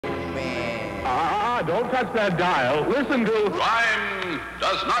don't touch that dial. Listen to... Crime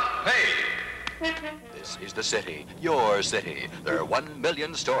does not pay. This is the city, your city. There are 1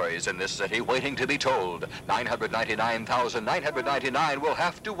 million stories in this city waiting to be told. 999,999 will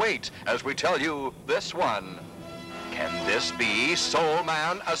have to wait as we tell you this one. Can this be Soul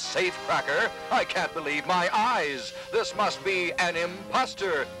Man, a safecracker? I can't believe my eyes. This must be an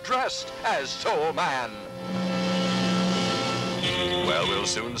imposter dressed as Soul Man. Well, we'll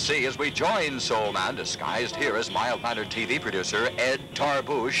soon see as we join Soul Man, disguised here as mild-mannered TV producer Ed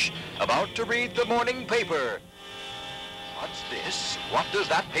Tarbouche, about to read the morning paper. What's this? What does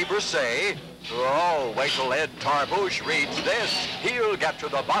that paper say? Oh, wait till Ed Tarbouche reads this. He'll get to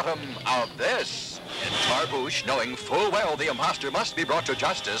the bottom of this. Ed Tarbouche, knowing full well the imposter must be brought to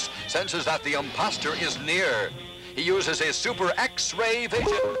justice, senses that the imposter is near. He uses his super X-ray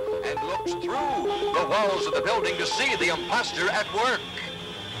vision and looks through the walls of the building to see the imposter at work.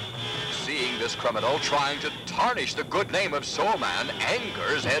 Seeing this criminal trying to tarnish the good name of Soul Man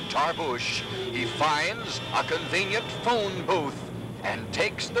angers Ed Tarbouche. He finds a convenient phone booth and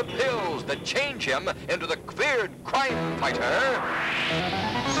takes the pills that change him into the cleared crime fighter,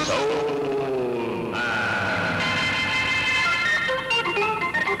 Soul Man.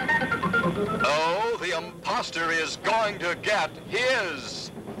 Oh, the imposter is going to get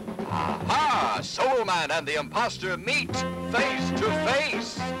his. Aha! Soul Man and the imposter meet face to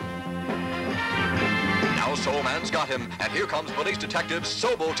face. Now Soul Man's got him, and here comes Police Detective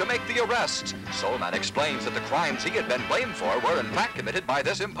Sobel to make the arrest. Soul Man explains that the crimes he had been blamed for were in fact committed by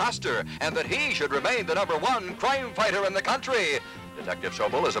this imposter, and that he should remain the #1 crime fighter in the country. Detective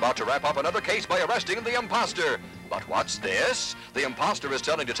Sobel is about to wrap up another case by arresting the imposter. But what's this? The imposter is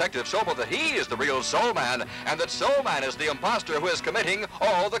telling Detective Sobel that he is the real Soul Man, and that Soul Man is the imposter who is committing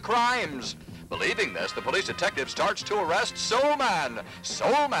all the crimes. Believing this, the police detective starts to arrest Soul Man.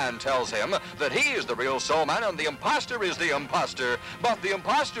 Soul Man tells him that he is the real Soul Man and the imposter is the imposter. But the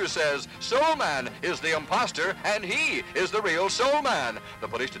imposter says Soul Man is the imposter and he is the real Soul Man. The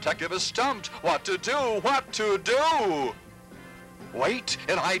police detective is stumped. What to do? What to do? Wait,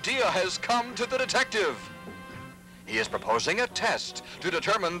 an idea has come to the detective. He is proposing a test to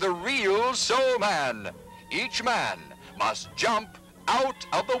determine the real Soul Man. Each man must jump out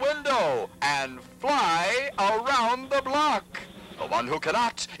of the window and fly around the block. The one who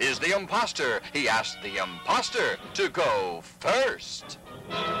cannot is the imposter. He asks the imposter to go first.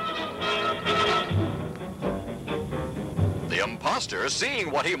 The imposter,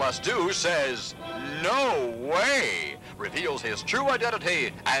 seeing what he must do, says, "No way," reveals his true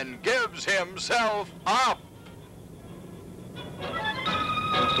identity and gives himself up.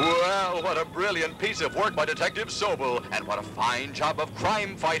 Well, what a brilliant piece of work by Detective Sobel, and what a fine job of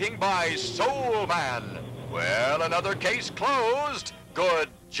crime fighting by Soul Man. Well, another case closed. Good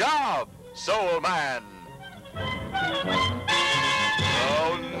job, Soul Man.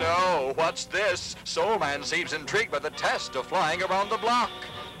 Oh no, what's this? Soul Man seems intrigued by the test of flying around the block.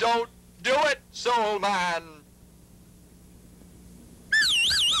 Don't do it, Soul Man.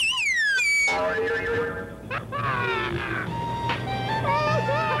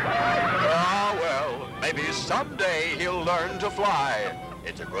 Maybe someday he'll learn to fly.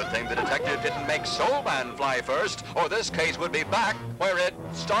 It's a good thing the detective didn't make Soul Man fly first, or this case would be back where it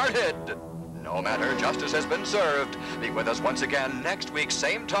started. No matter, justice has been served. Be with us once again next week,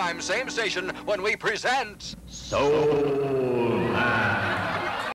 same time, same station, when we present Soul Man.